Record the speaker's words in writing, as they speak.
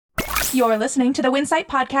You're listening to the Winsight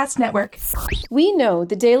Podcast Network. We know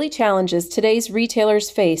the daily challenges today's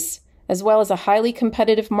retailers face, as well as a highly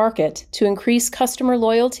competitive market to increase customer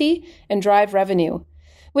loyalty and drive revenue.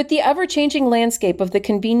 With the ever-changing landscape of the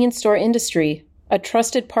convenience store industry, a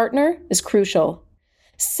trusted partner is crucial.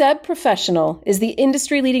 Seb Professional is the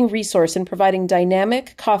industry-leading resource in providing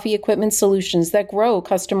dynamic coffee equipment solutions that grow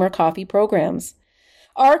customer coffee programs.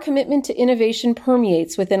 Our commitment to innovation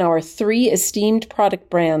permeates within our three esteemed product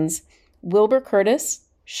brands, Wilbur Curtis,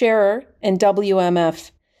 Scherer, and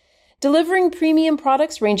WMF. Delivering premium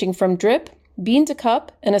products ranging from drip, bean to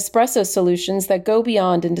cup, and espresso solutions that go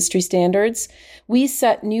beyond industry standards, we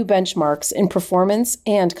set new benchmarks in performance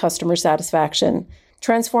and customer satisfaction.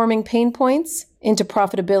 Transforming pain points into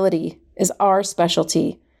profitability is our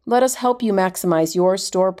specialty. Let us help you maximize your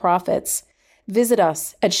store profits. Visit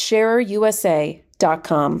us at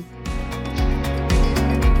sharerusa.com.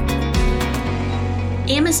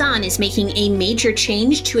 Amazon is making a major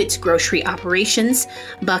change to its grocery operations.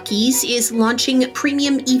 Buc-ee's is launching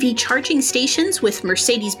premium EV charging stations with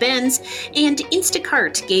Mercedes-Benz, and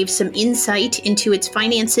Instacart gave some insight into its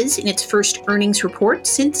finances in its first earnings report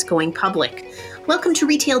since going public. Welcome to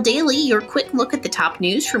Retail Daily, your quick look at the top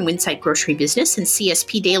news from Winsight Grocery Business and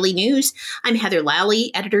CSP Daily News. I'm Heather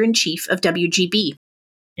Lally, Editor-in-Chief of WGB.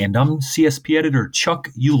 And I'm CSP Editor Chuck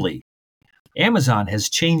Yulee. Amazon has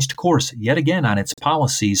changed course yet again on its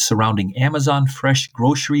policies surrounding Amazon Fresh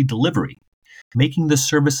grocery delivery, making the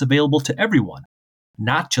service available to everyone,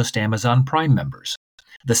 not just Amazon Prime members.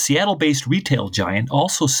 The Seattle-based retail giant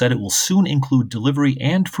also said it will soon include delivery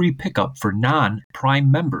and free pickup for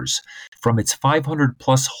non-Prime members from its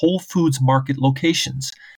 500-plus Whole Foods Market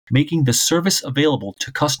locations, making the service available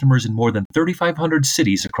to customers in more than 3,500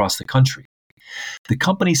 cities across the country. The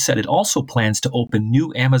company said it also plans to open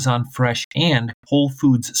new Amazon Fresh and Whole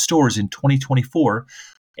Foods stores in 2024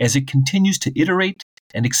 as it continues to iterate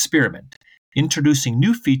and experiment, introducing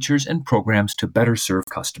new features and programs to better serve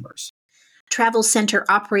customers. Travel center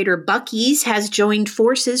operator Buc-ee's has joined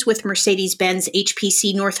forces with Mercedes-Benz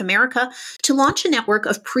HPC North America to launch a network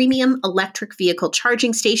of premium electric vehicle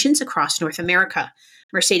charging stations across North America.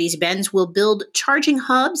 Mercedes-Benz will build charging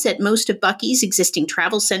hubs at most of Buc-ee's existing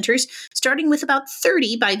travel centers, starting with about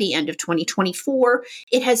 30 by the end of 2024.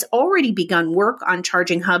 It has already begun work on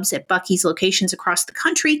charging hubs at Buc-ee's locations across the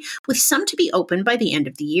country, with some to be open by the end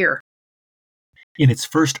of the year. In its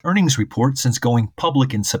first earnings report since going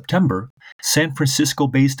public in September, San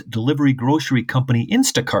Francisco-based delivery grocery company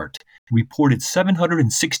Instacart reported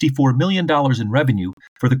 $764 million in revenue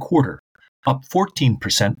for the quarter, up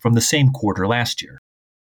 14% from the same quarter last year.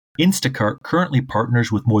 Instacart currently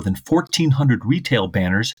partners with more than 1,400 retail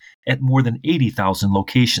banners at more than 80,000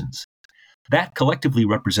 locations. That collectively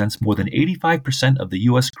represents more than 85% of the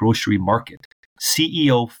U.S. grocery market,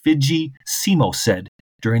 CEO Fidji Simo said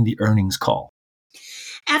during the earnings call.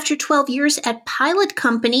 After 12 years at Pilot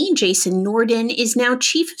Company, Jason Norden is now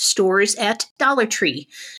Chief of Stores at Dollar Tree.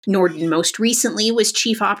 Norden most recently was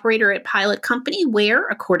Chief Operator at Pilot Company, where,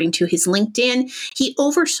 according to his LinkedIn, he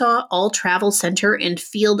oversaw all travel center and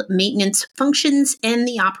field maintenance functions and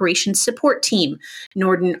the operations support team.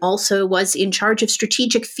 Norden also was in charge of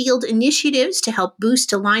strategic field initiatives to help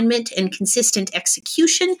boost alignment and consistent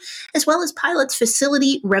execution, as well as Pilot's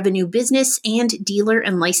facility, revenue business, and dealer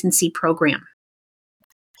and licensee program.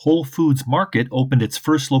 Whole Foods Market opened its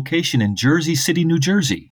first location in Jersey City, New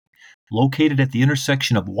Jersey. Located at the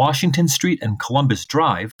intersection of Washington Street and Columbus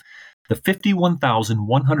Drive, the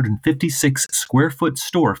 51,156 square foot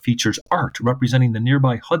store features art representing the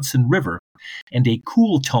nearby Hudson River and a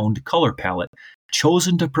cool-toned color palette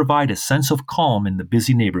chosen to provide a sense of calm in the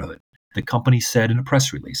busy neighborhood, the company said in a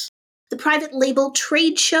press release. The private label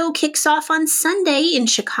trade show kicks off on Sunday in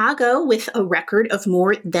Chicago with a record of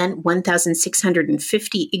more than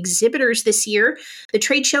 1,650 exhibitors this year. The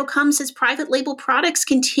trade show comes as private label products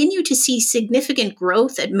continue to see significant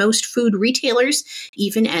growth at most food retailers,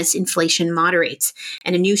 even as inflation moderates.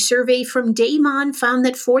 And a new survey from Damon found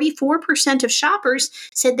that 44% of shoppers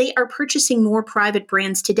said they are purchasing more private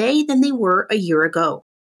brands today than they were a year ago.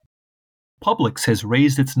 Publix has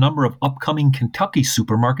raised its number of upcoming Kentucky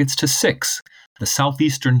supermarkets to 6. The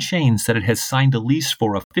southeastern chain said it has signed a lease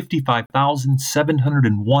for a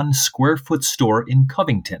 55,701 square foot store in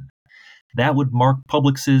Covington. That would mark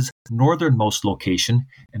Publix's northernmost location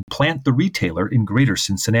and plant the retailer in Greater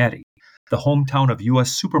Cincinnati, the hometown of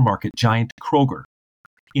U.S. supermarket giant Kroger.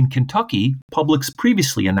 In Kentucky, Publix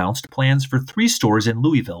previously announced plans for 3 stores in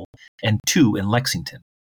Louisville and 2 in Lexington.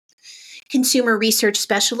 Consumer research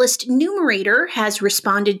specialist Numerator has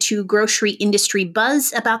responded to grocery industry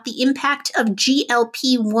buzz about the impact of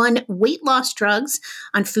GLP-1 weight loss drugs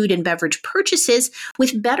on food and beverage purchases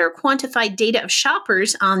with better quantified data of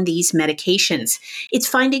shoppers on these medications. Its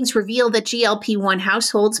findings reveal that GLP-1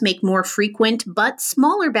 households make more frequent but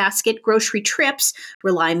smaller basket grocery trips,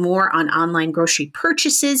 rely more on online grocery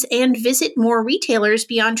purchases, and visit more retailers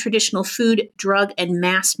beyond traditional food, drug, and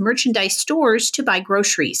mass merchandise stores to buy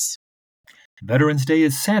groceries. Veterans Day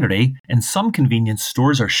is Saturday, and some convenience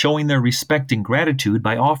stores are showing their respect and gratitude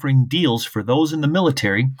by offering deals for those in the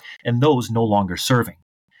military and those no longer serving.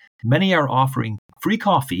 Many are offering free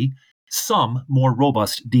coffee, some more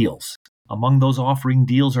robust deals. Among those offering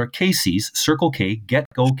deals are Casey's, Circle K, Get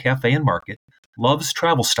Go Cafe and Market, Love's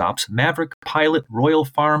Travel Stops, Maverick, Pilot, Royal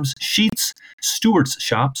Farms, Sheetz, Stewart's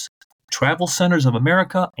Shops, Travel Centers of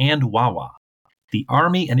America, and Wawa. The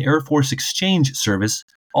Army and Air Force Exchange Service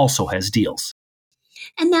also has deals.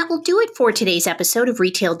 And that will do it for today's episode of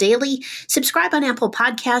Retail Daily. Subscribe on Apple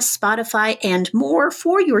Podcasts, Spotify, and more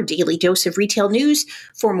for your daily dose of retail news.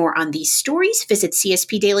 For more on these stories, visit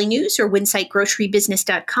CSP Daily News or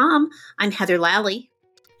WinsightGroceryBusiness.com. I'm Heather Lally.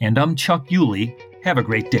 And I'm Chuck Yulee. Have a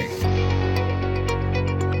great day.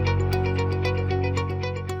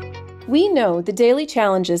 We know the daily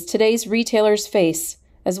challenges today's retailers face,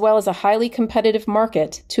 as well as a highly competitive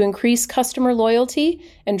market to increase customer loyalty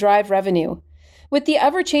and drive revenue. With the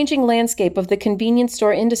ever-changing landscape of the convenience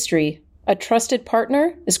store industry, a trusted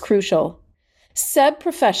partner is crucial. Seb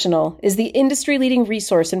Professional is the industry-leading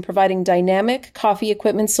resource in providing dynamic coffee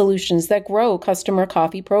equipment solutions that grow customer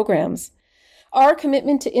coffee programs. Our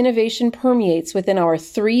commitment to innovation permeates within our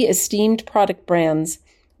three esteemed product brands,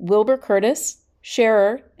 Wilbur Curtis,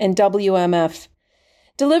 Scherer, and WMF.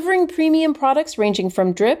 Delivering premium products ranging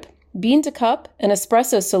from drip, bean to cup, and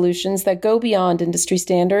espresso solutions that go beyond industry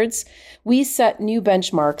standards, we set new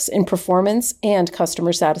benchmarks in performance and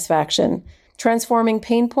customer satisfaction. Transforming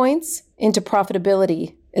pain points into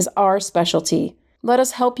profitability is our specialty. Let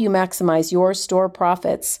us help you maximize your store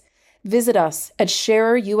profits. Visit us at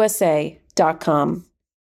sharerusa.com.